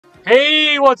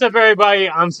Hey, what's up everybody?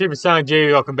 I'm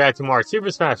SuperSonicJB. Welcome back to more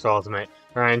Super Smash Ultimate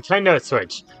on Nintendo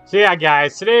Switch. So yeah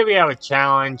guys, today we have a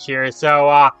challenge here.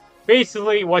 So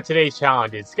basically what today's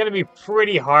challenge is, it's going to be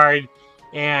pretty hard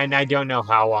and I don't know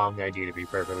how well I'm going to do, to be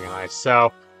perfectly honest.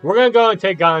 So we're going to go and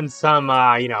take on some,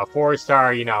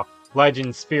 4-star,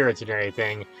 legend spirits and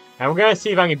everything. And we're going to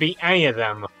see if I can beat any of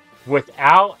them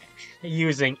without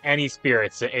using any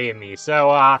spirits to aid me. So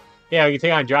yeah, you can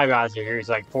take on Dry Bowser here. He's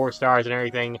like 4 stars and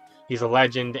everything. He's a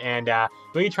legend, and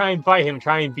we can try and fight him,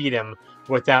 try and beat him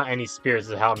without any spirits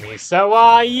to help me.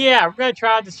 So, yeah, we're gonna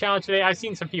try out this challenge today. I've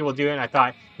seen some people do it, and I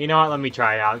thought, you know what, let me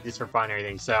try it out just for fun and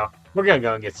everything. So, we're gonna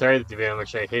go and get started with the video. Make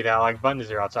sure you hit that like button, it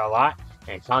helps out a lot,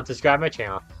 and comment, subscribe my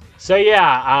channel. So,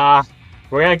 yeah,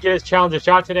 we're gonna give this challenge a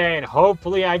shot today, and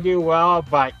hopefully I do well,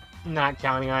 but not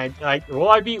counting on it. Like, will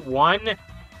I beat one?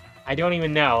 I don't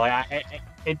even know. Like,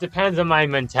 it depends on my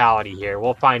mentality here.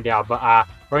 We'll find out. But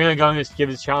we're gonna go and just give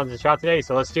this challenge a shot today.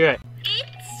 So let's do it.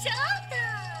 It's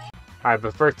showtime! All right,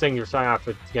 but first thing, you're starting off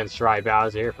with against Dry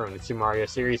Bowser here from the Super Mario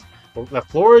series. The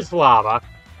floor is lava,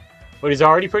 but is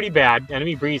already pretty bad.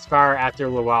 Enemy breathes fire after a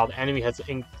little while. The enemy has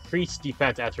increased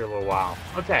defense after a little while.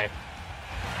 Okay,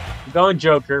 I'm going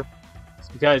Joker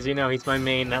because he's my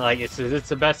main. Like, it's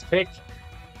the best pick.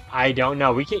 I don't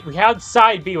know. We have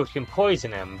side B, which can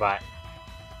poison him, but.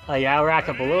 Yeah, I'll rack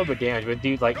up a little bit of damage, but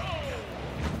dude, like,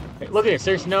 look at this,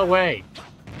 there's no way.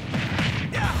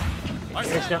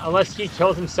 Unless he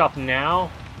kills himself now,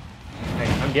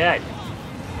 I'm dead.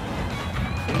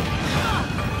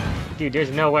 Dude,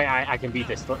 there's no way I can beat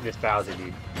this Bowser,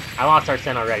 dude. I lost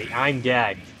Arsene already, I'm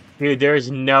dead. Dude, there's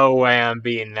no way I'm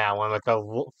beating that one with the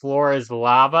floor is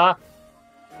lava.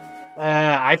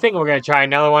 I think we're gonna try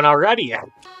another one already. Yeah,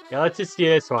 let's just do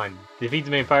this one. Defeat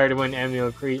the main fire to win, enemy will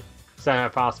increase.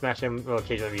 Final smash him will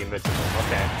occasionally be invincible.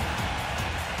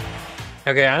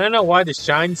 Okay, I don't know why the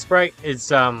shine sprite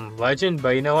is legend,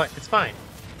 but you know what? It's fine.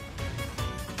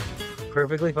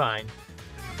 Perfectly fine.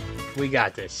 We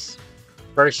got this.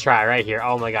 First try right here.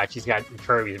 Oh my god, she's got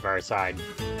Kirby's by her side.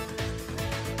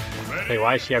 Wait,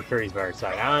 why does she have Kirby's by her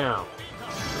side? I don't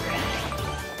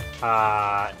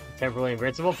know. Temporarily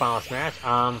invincible, final smash.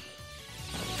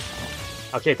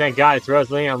 Okay, thank god it's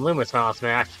Rosalina and Luma's final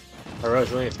smash. Or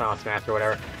Rosalina's final smash or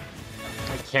whatever.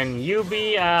 Can you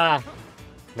be, not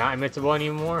invincible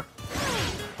anymore?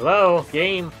 Hello,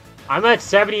 game. I'm at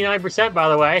 79%, by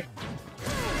the way.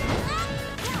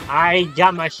 I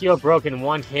got my shield broken in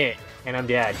one hit, and I'm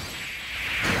dead.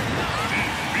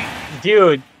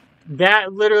 Dude,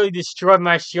 that literally destroyed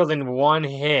my shield in one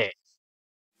hit.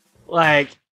 Like,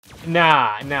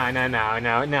 no.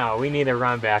 We need a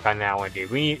run back on that one,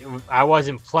 dude. I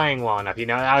wasn't playing well enough,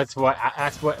 That's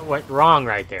what went wrong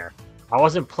right there. I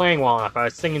wasn't playing well enough. I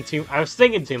was thinking too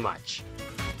much.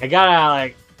 I gotta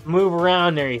like move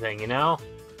around and everything,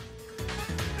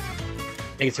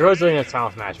 It's Rosalina's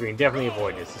final smash. We can definitely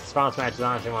avoid this. This final smash is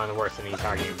honestly one of the worst in the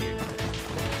entire game, dude.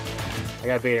 I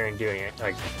gotta beat her in doing it,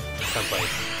 like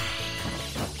someplace.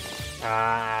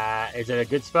 Is it a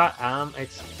good spot?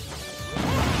 It's.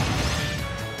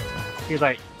 She's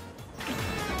like,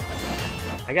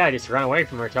 I gotta just run away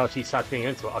from her until she stops being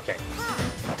invincible. Okay.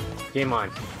 Game on.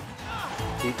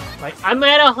 Dude, like, I'm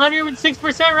at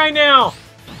 106% right now!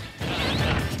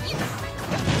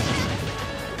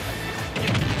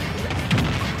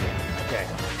 Okay.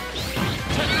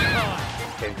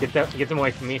 Okay, get them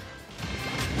away from me.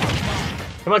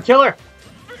 Come on, kill her!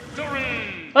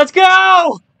 Let's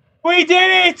go! We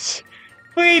did it!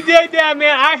 We did that,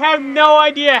 man! I have no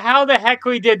idea how the heck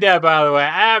we did that, by the way.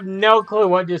 I have no clue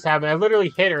what just happened. I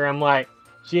literally hit her. I'm like,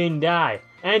 she didn't die.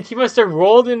 And she must have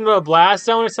rolled into a blast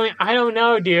zone or something. I don't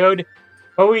know, dude.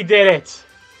 But we did it.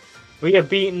 We have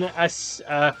beaten a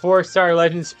 4-star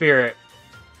legend spirit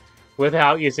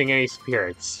without using any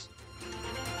spirits.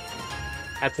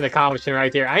 That's an accomplishment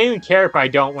right there. I don't even care if I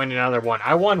don't win another one.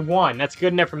 I won one. That's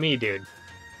good enough for me, dude.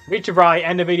 We should probably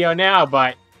end the video now,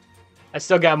 but I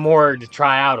still got more to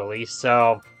try out at least,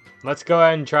 so let's go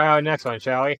ahead and try out the next one,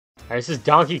 shall we? Alright, this is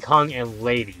Donkey Kong and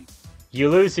Lady. You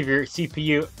lose if your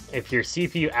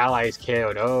CPU ally is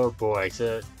KO'd. Oh boy,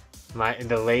 so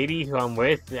the lady who I'm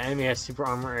with, the enemy has super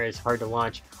armor, is hard to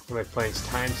launch when my plane's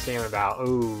time stamina about.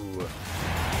 Ooh.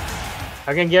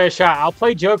 I'm gonna give it a shot. I'll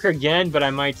play Joker again, but I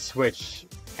might switch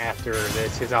after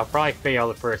this, because I'll probably fail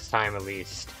the first time at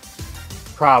least.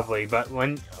 Probably, but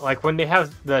when they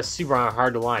have the super armor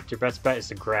hard to launch, your best bet is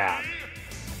to grab.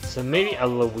 So maybe a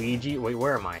Luigi. Wait,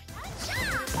 where am I?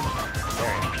 There.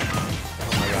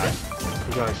 Oh my god,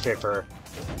 I'm going straight for her.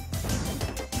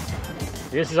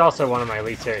 This is also one of my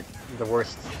least favorite, the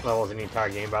worst levels in the entire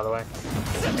game, by the way.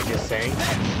 I'm just saying.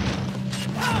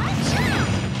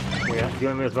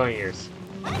 doing those bunny ears.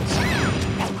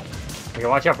 Okay,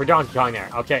 watch out for Donkey Kong there.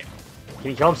 Okay.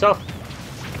 Can he kill himself?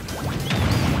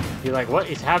 You're like, what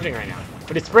is happening right now?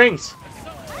 But it springs!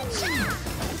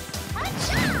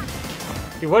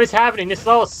 Dude, what is happening? This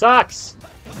level sucks!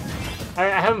 I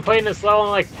haven't played this level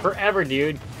in like forever,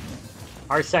 dude.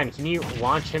 Arsene, can you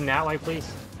launch him that way,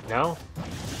 please? No?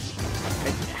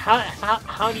 Like,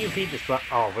 how do you beat this level?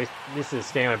 Oh, this is a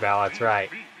stamina battle, that's right.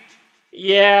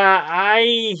 Yeah,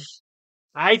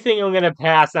 I think I'm gonna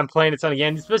pass on playing this one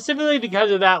again, specifically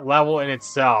because of that level in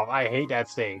itself. I hate that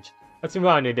stage. Let's move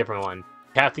on to a different one.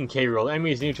 Captain K rule.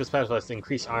 Enemies neutral specialists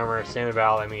increase armor. Stamina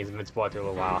battle. Enemies invincible after a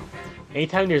little while.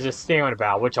 Anytime there's a stamina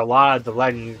battle, which a lot of the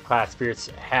legend class spirits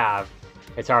have,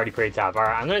 it's already pretty tough.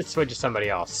 Alright, I'm gonna switch to somebody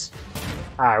else.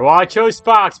 Alright, well I chose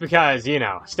Fox because, you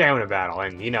know, stamina battle.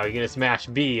 And, you know, you're gonna smash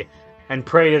B and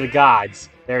pray to the gods.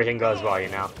 Everything goes well, you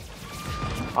know.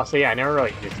 Also, yeah, I never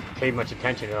really just paid much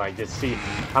attention to, like, just see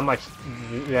how much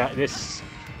this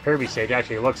Kirby stage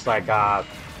actually looks like, I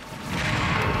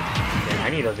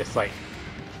need to just, like,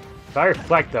 if I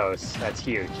reflect those, that's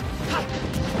huge.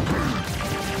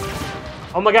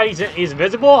 Oh my god, he's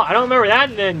invisible? I don't remember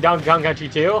that in Donkey Kong Country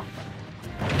 2.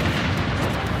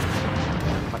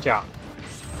 Watch out.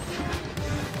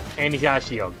 And he's got a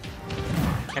shield.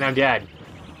 And I'm dead.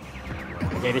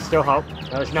 Okay, there's still hope.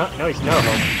 No, there's no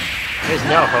hope. There's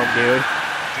no hope, dude.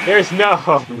 There's no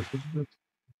hope.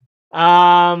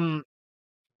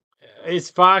 Is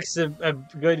Fox a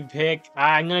good pick?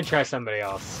 I'm gonna try somebody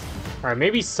else. Alright,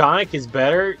 maybe Sonic is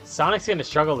better. Sonic's gonna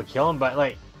struggle to kill him, but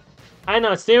like, I don't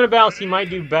know, stamina battles he might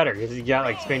do better because he got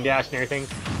like spin dash and everything.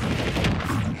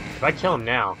 If I kill him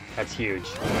now, that's huge.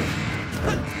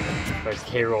 But it's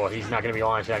K roll, he's not gonna be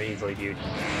launched that easily, dude.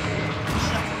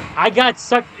 I got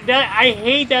sucked. I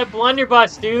hate that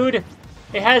blunderbuss, dude.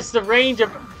 It has the range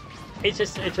of.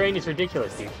 Its range is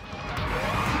ridiculous, dude.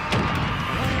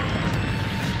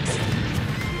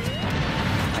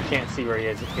 I can't see where he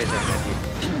is.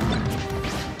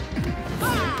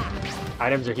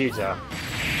 Items are huge, though.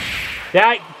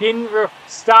 That didn't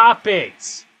stop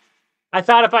it. I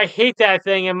thought if I hit that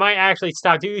thing, it might actually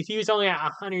stop. Dude, he was only at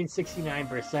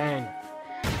 169%.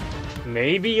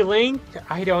 Maybe Link?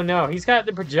 I don't know. He's got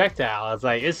the projectile. I was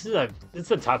like, this is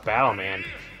a tough battle, man.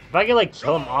 If I could like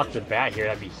kill him off the bat here,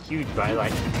 that'd be huge. But I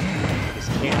like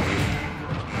just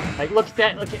can't. Like, look at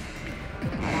that. Look at.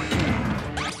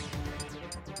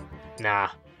 Nah,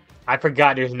 I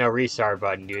forgot there's no restart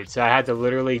button, dude. So I had to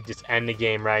literally just end the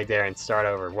game right there and start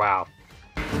over. Wow.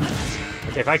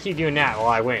 Okay, if I keep doing that, well,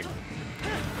 I win.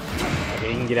 Okay,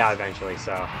 you can get out eventually.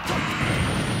 So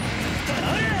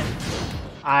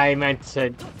I meant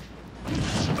to.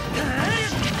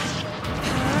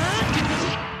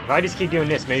 If I just keep doing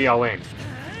this, maybe I'll win.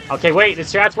 Okay, wait, this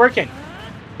strat's working.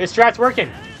 This strat's working.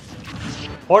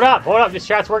 Hold up, this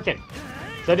strat's working.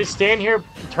 So just stand here,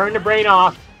 turn the brain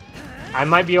off. I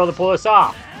might be able to pull this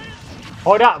off.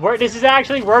 Hold up, this is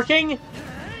actually working?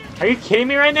 Are you kidding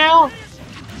me right now?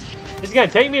 This is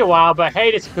gonna take me a while, but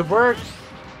hey, this could work.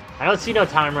 I don't see no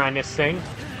timer on this thing.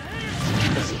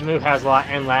 This move has a lot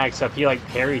of end lag, so if he like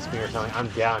parries me or something, I'm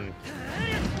done.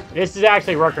 This is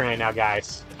actually working right now,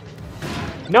 guys.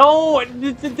 No!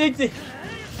 Okay,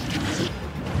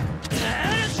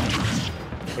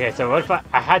 so what if I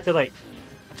had to, like,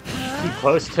 keep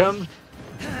close to him?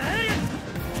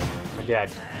 I'm dead.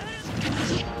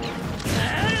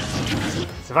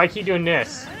 So if I keep doing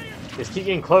this, just keep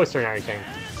getting closer and everything,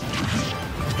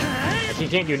 like, he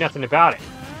can't do nothing about it.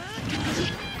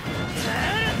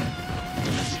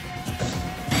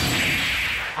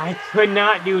 I could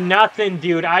not do nothing,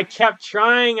 dude. I kept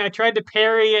trying. I tried to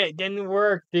parry it. It didn't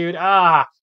work, dude. Ah.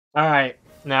 Alright.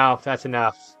 Now, that's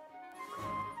enough.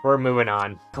 We're moving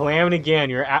on. Calamity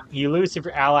again. You lose if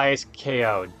your ally is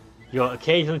KO'd. You'll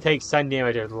occasionally take sudden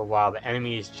damage after a little while. The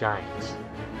enemy is giant.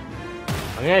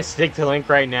 I'm gonna stick to Link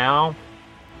right now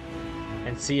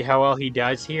and see how well he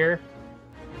does here.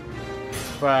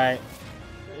 But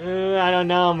I don't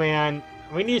know, man.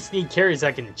 We need to sneak carries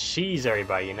that can cheese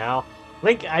everybody, you know?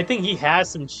 Link, I think he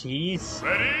has some cheese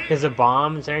because of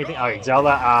bombs and everything. Alright,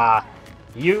 Zelda,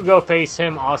 you go face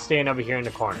him. I'll stand over here in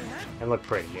the corner and look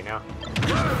pretty, you know?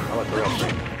 I'll look real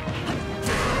pretty.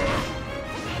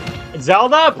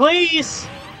 Zelda, please!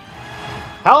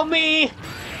 Help me!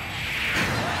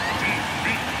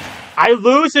 I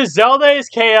lose as Zelda is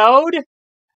KO'd?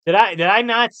 Did I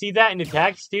not see that in the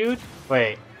text, dude?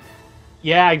 Wait.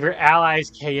 Yeah, your allies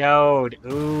KO'd.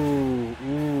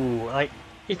 Ooh. Like,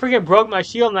 he freaking broke my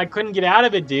shield and I couldn't get out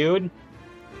of it, dude.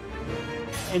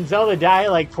 And Zelda died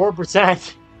like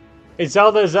 4%. Is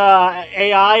Zelda's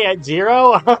AI at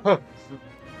 0?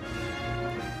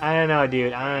 I don't know,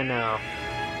 dude. I don't know.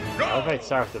 I hope I'd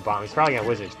start with the bomb. He's probably got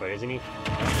Wizard's Foot, isn't he?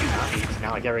 He's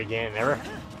not like every game ever.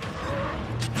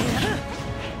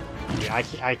 Dude,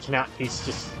 I cannot.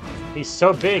 He's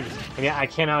so big, and yet I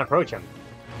cannot approach him.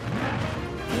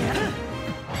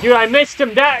 Dude, I missed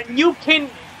him.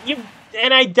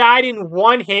 And I died in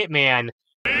one hit, man.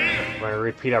 We're gonna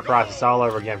repeat our process all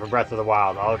over again for Breath of the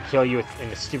Wild. I'll kill you in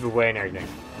a stupid way and everything.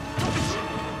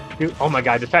 Dude, oh my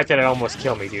god, the fact that it almost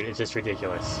killed me, dude, it's just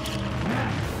ridiculous.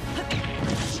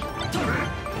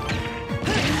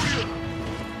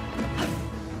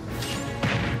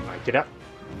 Alright, get up.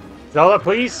 Zelda,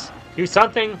 please, do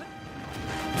something.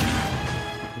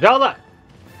 Zelda!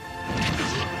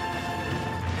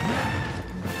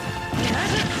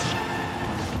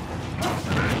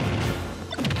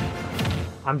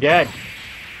 I'm dead.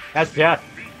 That's death.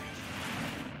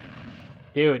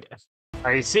 Dude.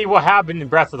 Alright, you see what happened in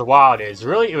Breath of the Wild is,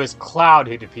 really, it was Cloud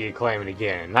who defeated Clayman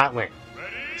again, not Link.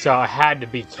 So it had to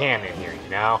be canon here, you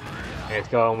know? And it's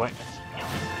going, what?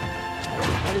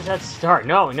 How does that start?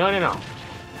 No.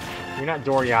 You're not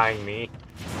Dory-eyeing me.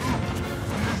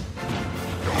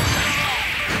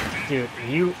 Dude,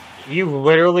 you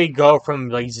literally go from,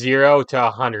 like, 0 to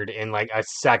 100 in, like, a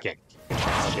second.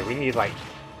 Okay, we need, like...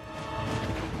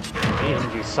 I need him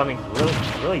to do something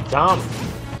really dumb.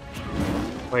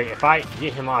 Wait, if I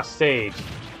get him off stage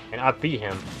and upbeat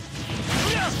him...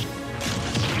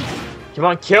 Come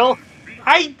on, kill!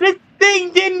 This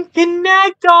thing didn't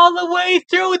connect all the way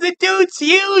through! The dude's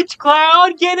huge,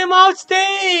 Cloud! Get him off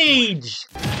stage!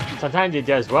 Sometimes it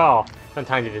does well,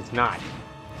 sometimes it does not.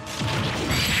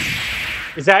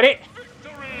 Is that it?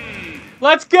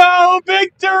 Let's go!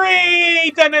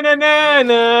 Victory!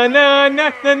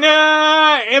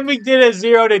 Da-na-na-na-na-na-na-na! And we did a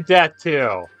 0 to death,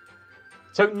 too.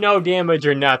 Took no damage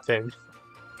or nothing.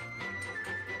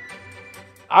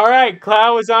 Alright,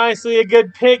 Cloud was honestly a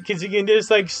good pick, because you can just,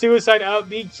 like, suicide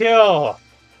upbeat kill.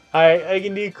 I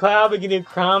can do Cloud, I can do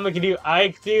Chrom, I can do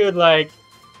Ike, dude, like...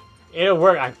 It'll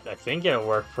work. I think it'll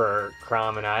work for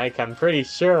Chrom and Ike, I'm pretty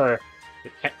sure.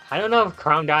 I don't know if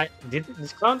Chrom died.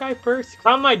 Does Chrom die first?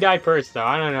 Chrom might die first, though.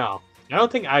 I don't know. I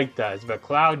don't think Ike does, but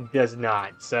Cloud does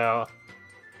not. So,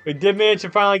 we did manage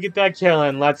to finally get that kill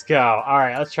in. Let's go.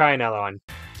 Alright, let's try another one.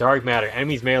 Dark Matter.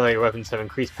 Enemies' melee weapons have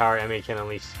increased power. Enemy can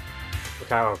unleash what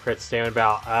kind of crit stamina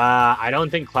about. I don't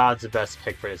think Cloud's the best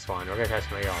pick for this one. We're going to try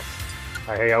something else.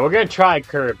 Alright, here we go. We're going to try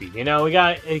Kirby. You know, we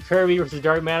got a Kirby versus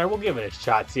Dark Matter. We'll give it a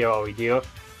shot, see how we do.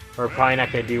 We're probably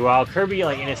not going to do well. Kirby,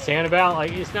 like, in a standabout,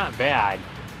 like, it's not bad.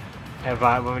 And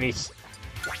when he's...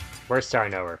 We're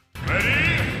starting over. Ready?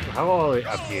 How will we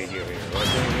update you here?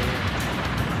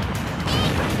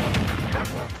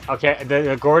 Okay,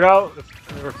 the Gordo,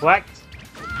 reflect.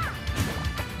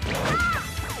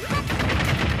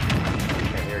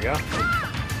 Okay, here we go.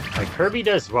 Like, Kirby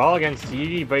does well against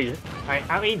Deity, but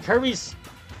I mean, he's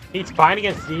fine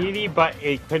against Deity, but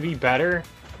it could be better.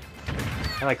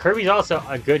 And, like, Kirby's also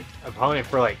a good opponent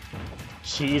for, like,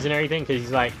 cheese and everything, because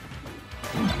he's, like...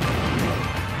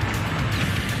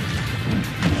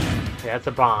 Yeah, that's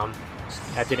a bomb.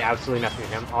 That did absolutely nothing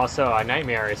to him. Also, a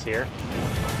Nightmare is here.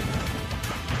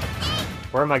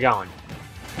 Where am I going?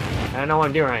 I don't know what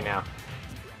I'm doing right now.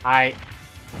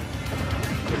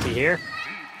 Is he here?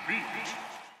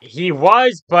 He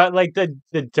was, but, like, the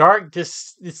Dark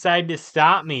just decided to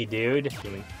stop me, dude.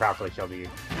 He properly killed you.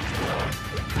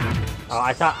 Oh,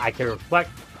 I thought I could reflect.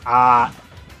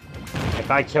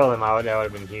 If I killed him, that would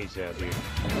have been huge, though, dude.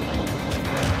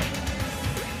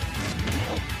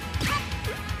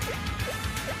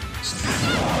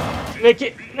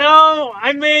 No!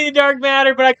 I made a Dark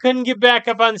Matter, but I couldn't get back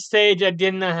up on stage. I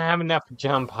didn't have enough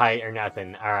jump height or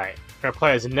nothing. Alright, we're gonna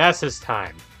play as Ness this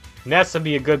time. Ness will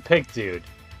be a good pick, dude.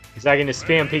 Because I can just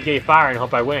spam PK Fire and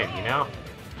hope I win, you know?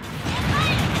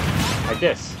 Like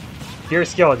this. Pure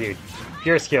skill, dude.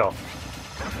 Pure skill.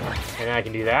 And then I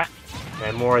can do that.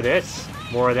 And more of this.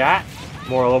 More of that. A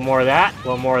little more of that. A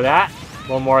little more of that. A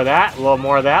little more of that. A little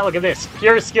more of that. Look at this.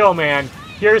 Pure skill, man.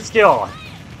 Pure skill.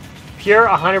 Pure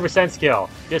 100% skill.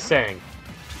 Just saying.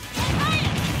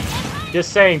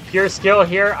 Just saying. Pure skill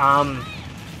here.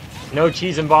 No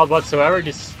cheese involved whatsoever.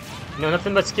 Just, you know,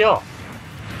 nothing but skill.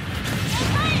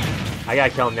 I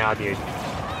gotta kill him now, dude.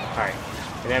 Alright.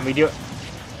 And then we do it.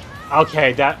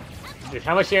 Okay, that... Dude,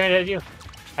 how much damage did I do?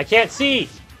 I can't see!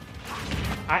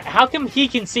 How come he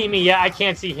can see me, yet I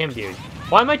can't see him, dude?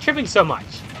 Why am I tripping so much?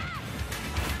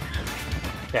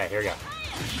 Okay, here we go.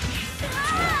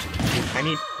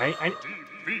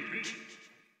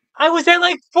 I was at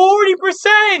like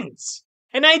 40%!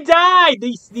 And I died!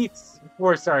 These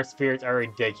 4-star spirits are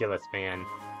ridiculous, man.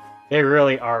 They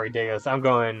really are ridiculous. I'm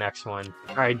going to the next one.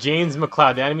 Alright, James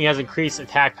McLeod. The enemy has increased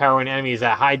attack power when enemies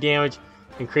at high damage,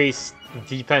 increased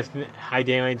defense high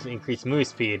damage, increased move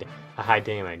speed at high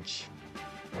damage.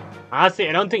 Honestly,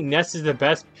 I don't think Ness is the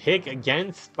best pick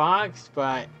against Fox,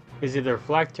 but is it the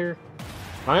Reflector?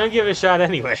 I'm gonna give it a shot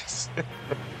anyways.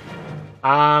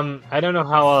 I don't know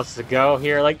how else to go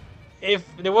here. Like, if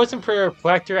it wasn't for a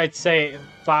Reflector, I'd say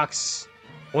Fox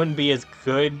wouldn't be as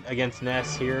good against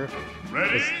Ness here.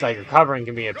 It's like recovering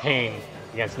can be a pain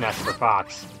against Ness for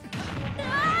Fox.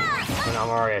 And I'm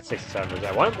already at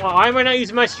 67%. Why am I not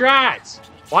using my strats?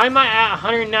 Why am I at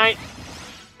 109?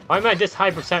 Why am I at this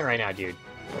high percent right now, dude?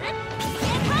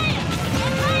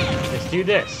 Let's do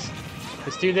this.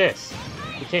 Let's do this.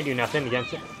 You can't do nothing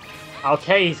against it.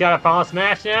 Okay, he's got a follow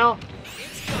smash now.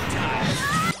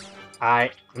 I'm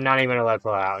not even gonna let it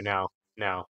pull out. No,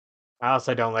 no. I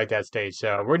also don't like that stage,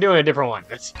 so we're doing a different one.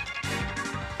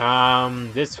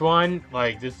 This one,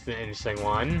 like, this is an interesting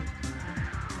one.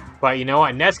 But you know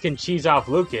what? Ness can cheese off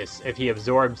Lucas if he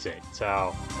absorbs it.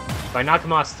 So, if I knock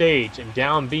him off stage and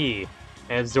down B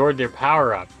and absorb their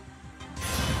power up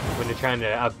when they're trying to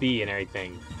up B and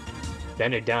everything, then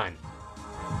they're done.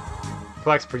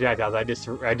 Flex projectiles. I just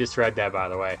read that, by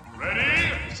the way.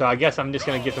 Ready? So I guess I'm just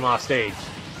gonna get them off stage.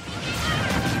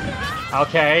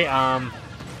 Okay.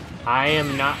 I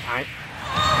am not.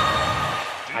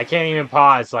 I can't even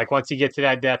pause. Like, once you get to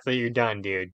that depth, you're done,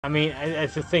 dude. I mean,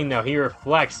 it's the thing, though. He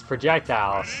reflects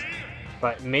projectiles.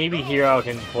 But maybe Hero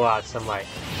can pull out some, like...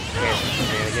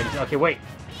 Okay, wait.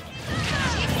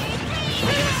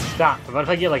 Stop. What if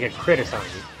I get, like, a crit or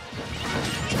something?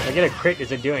 If I get a crit,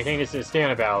 does it do anything? This is a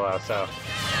stamina battle, though, so...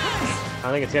 I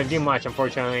don't think it's gonna do much,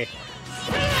 unfortunately.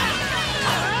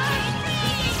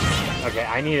 Okay,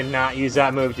 I need to not use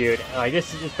that move, dude. Like,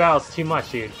 this battle's too much,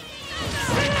 dude.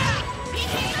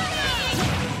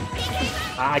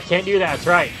 I can't do that, that's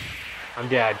right. I'm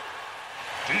dead.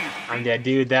 I'm dead,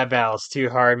 dude. That battle's too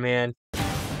hard, man.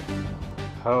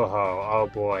 Ho ho, oh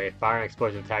boy. Fire and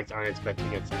explosion attacks aren't expected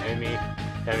against an enemy.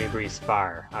 The enemy breathes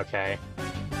fire. Okay.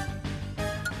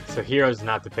 So Hero's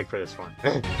not the pick for this one.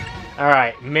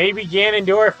 Alright, maybe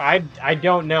Ganondorf. I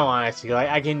don't know, honestly. Like,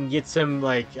 I can get some,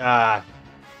 like,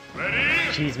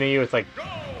 cheese me with, like,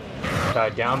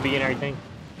 down B and everything.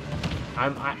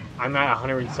 I'm at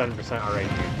 107% already,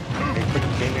 dude. Are you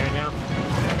freaking kidding me right now?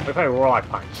 What if I Warlock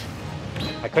Punch?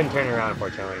 I couldn't turn it around,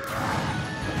 unfortunately.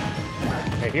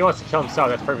 Hey, if he wants to kill himself,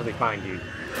 that's perfectly fine, dude.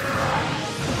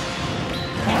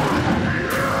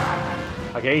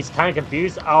 Okay, he's kind of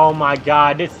confused. Oh my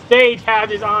god, this stage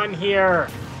hat is on here!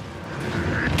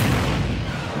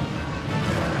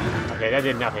 Okay, that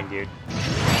did nothing, dude.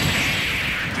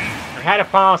 I had a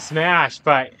final smash,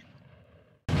 but...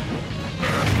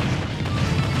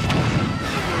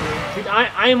 Dude,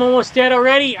 I am almost dead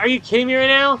already! Are you kidding me right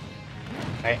now?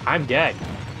 I'm dead.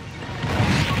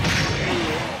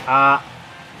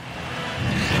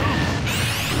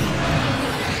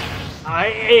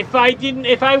 If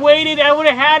I waited, I would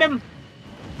have had him.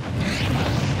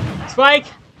 Spike!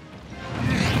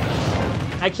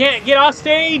 I can't get off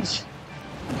stage!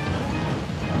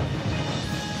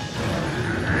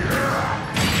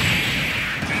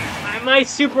 My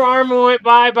super armor went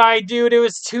bye-bye, dude. It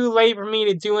was too late for me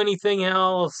to do anything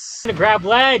else. I'm gonna grab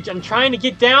ledge. I'm trying to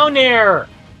get down there.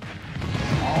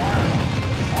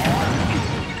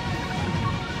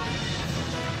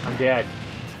 I'm dead.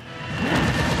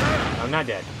 I'm not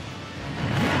dead.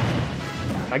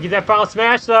 I get that final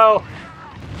smash, though.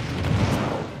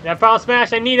 That final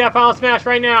smash. I need that final smash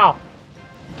right now.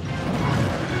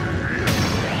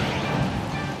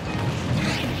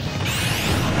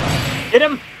 Hit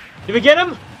him. Did we get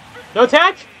him? No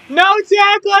tech? No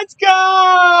tech! Let's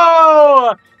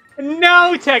go!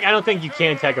 No tech! I don't think you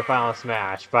can tech a final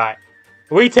smash, but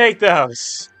we take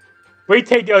those. We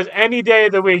take those any day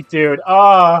of the week, dude.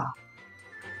 Oh.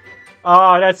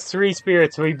 Oh, that's 3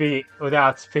 spirits we beat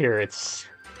without spirits.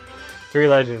 3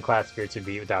 legend class spirits we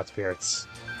beat without spirits.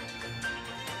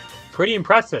 Pretty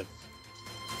impressive.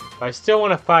 But I still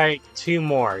want to fight 2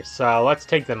 more, so let's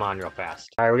take them on real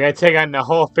fast. Alright, we're gonna take on the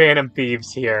whole Phantom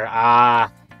Thieves here. I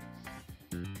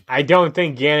don't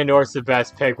think Ganondorf's the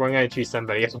best pick. We're gonna choose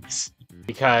somebody else.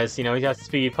 Because, you know, he has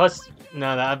speed. Plus,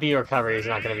 no, that B recovery is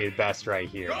not gonna be the best right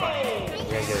here. But we're gonna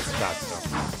get a shot still.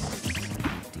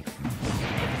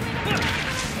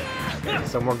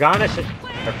 So Morgana should,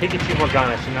 or Pikachu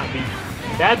Morgana should not be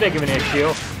that big of an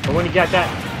issue. But when you got that...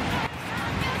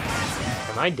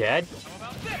 Am I dead?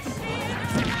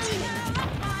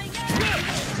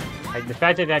 Like, the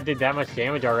fact that that did that much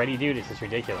damage already, dude, is just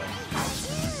ridiculous.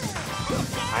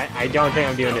 I don't think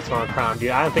I'm doing this one with Prom,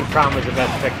 dude. I don't think Prom was the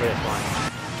best pick for this one.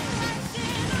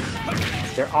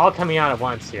 They're all coming out at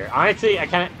once here. Honestly, I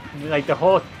kind of like the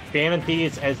whole Phantom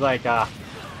Thieves as like yeah,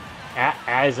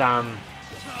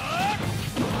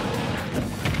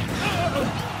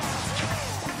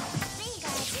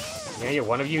 you're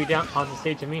one of you down on the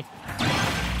stage with me.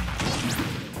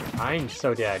 I'm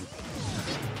so dead.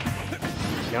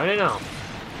 No.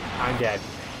 I'm dead.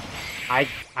 I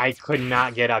could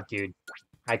not get up, dude.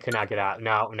 I could not get out.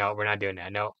 No, we're not doing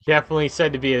that. No. Definitely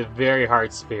said to be a very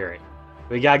hard spirit.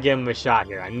 We gotta give him a shot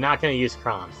here. I'm not gonna use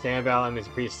Crom. Stand battle him,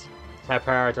 increase attack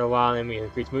power after a while, and we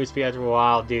increase move speed after a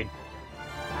while. Dude.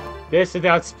 This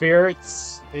without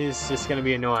spirits is just gonna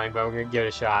be annoying, but we're gonna give it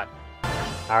a shot.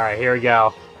 Alright, here we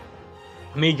go.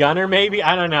 Me Gunner, maybe?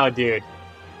 I don't know, dude.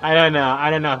 I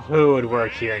don't know who would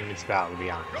work here in this battle, to be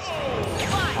honest.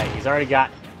 He's already got...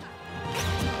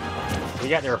 We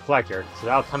got the reflector, so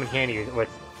that'll come in handy with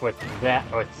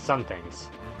some things.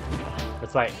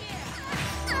 It's like...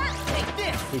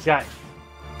 He's got...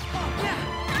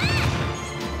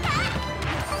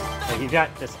 He's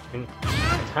got this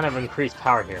kind of increased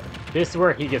power here. This is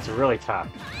where he gets really tough.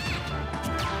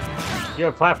 You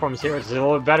have platforms here, which is a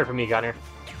little bit better for me, Gunner.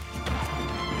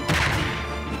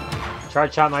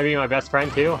 Charge shot might be my best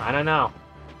friend too. I don't know.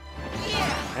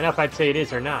 I don't know if I'd say it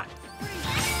is or not.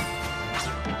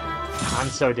 I'm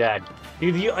so dead.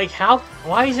 Dude, you like how?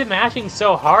 Why is it mashing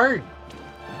so hard?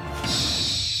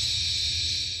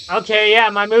 Okay, yeah,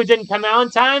 my move didn't come out in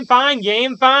time. Fine,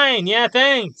 game, fine. Yeah,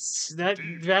 thanks.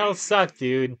 That'll suck,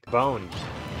 dude. Bone.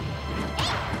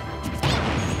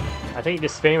 I think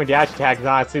just spamming dash attack is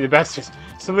honestly the best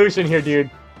solution here, dude.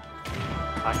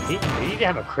 You need to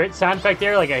have a crit sound effect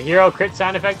there, like a hero crit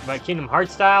sound effect, like Kingdom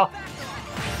Hearts style.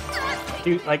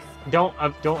 Dude, like,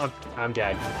 I'm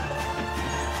dead.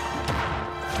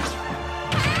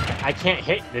 I can't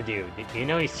hit the dude. You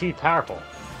know he's too powerful.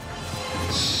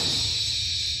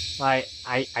 Like,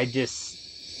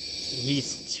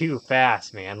 he's too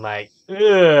fast, man. Like,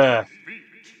 ugh.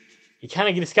 You kind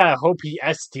of just gotta hope he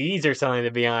SDs or something, to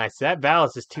be honest. That battle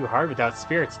is just too hard without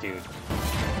spirits, dude.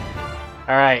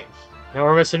 Alright. No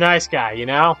more Mr. Nice Guy, you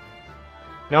know?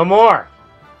 No more!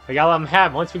 We gotta let him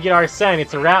have. Once we get Arsene,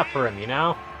 it's a wrap for him, you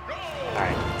know?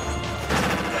 Alright.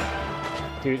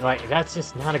 Dude, like, that's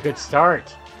just not a good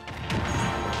start.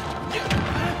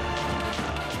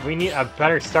 We need a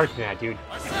better start than that, dude.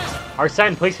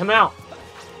 Arsene, please come out!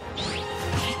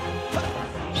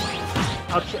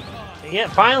 Okay. Yeah,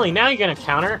 finally, now you're gonna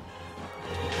counter.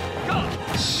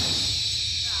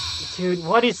 Dude,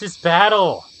 what is this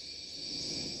battle?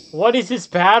 What is this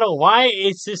battle? Why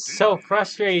is this so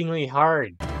frustratingly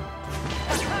hard?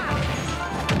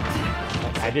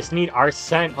 I just need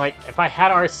Arsene. Like, if I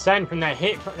had Arsene from that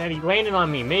hit that he landed on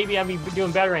me, maybe I'd be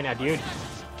doing better right now, dude.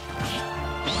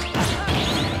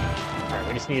 Alright,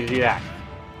 we just need to do that.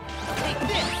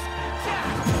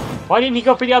 Why didn't he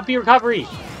go for the up B recovery?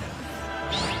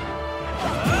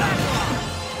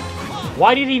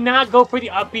 Why did he not go for the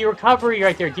up B recovery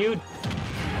right there, dude?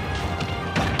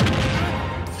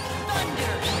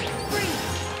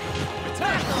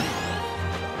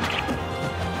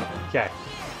 Okay.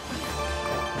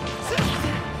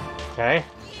 Okay.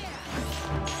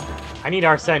 I need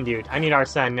Arsene, dude. I need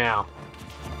Arsene now.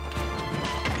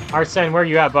 Arsene, where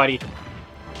you at, buddy?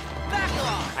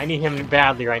 I need him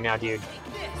badly right now, dude.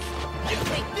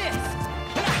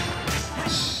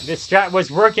 This strat was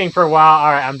working for a while.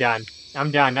 Alright, I'm done. I'm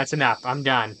done. That's enough. I'm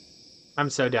done. I'm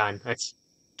so done. That's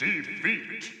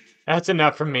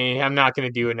enough for me. I'm not going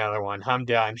to do another one. I'm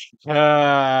done.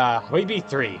 We beat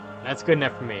 3. That's good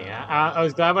enough for me. I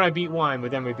was glad when I beat 1,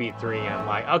 but then we beat 3. I'm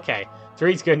like, okay,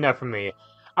 3's good enough for me.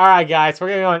 Alright, guys, we're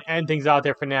going to go and end things out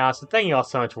there for now. So thank you all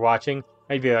so much for watching.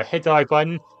 Maybe hit the like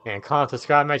button and comment,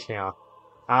 subscribe to my channel.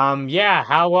 Yeah,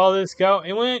 how well did this go?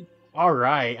 It went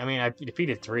alright. I mean, I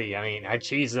defeated 3. I mean, I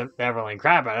cheesed the Beverly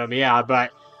crap out of them, yeah,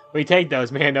 but we take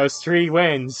those, man. Those 3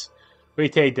 wins. We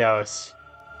take those.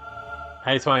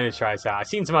 I just wanted to try this out. I've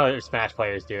seen some other Smash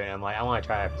players do it, and I'm like, I want to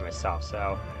try it for myself.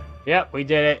 So, yep, we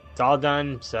did it. It's all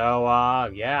done.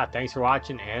 So, yeah, thanks for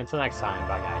watching, and until next time.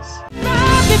 Bye, guys.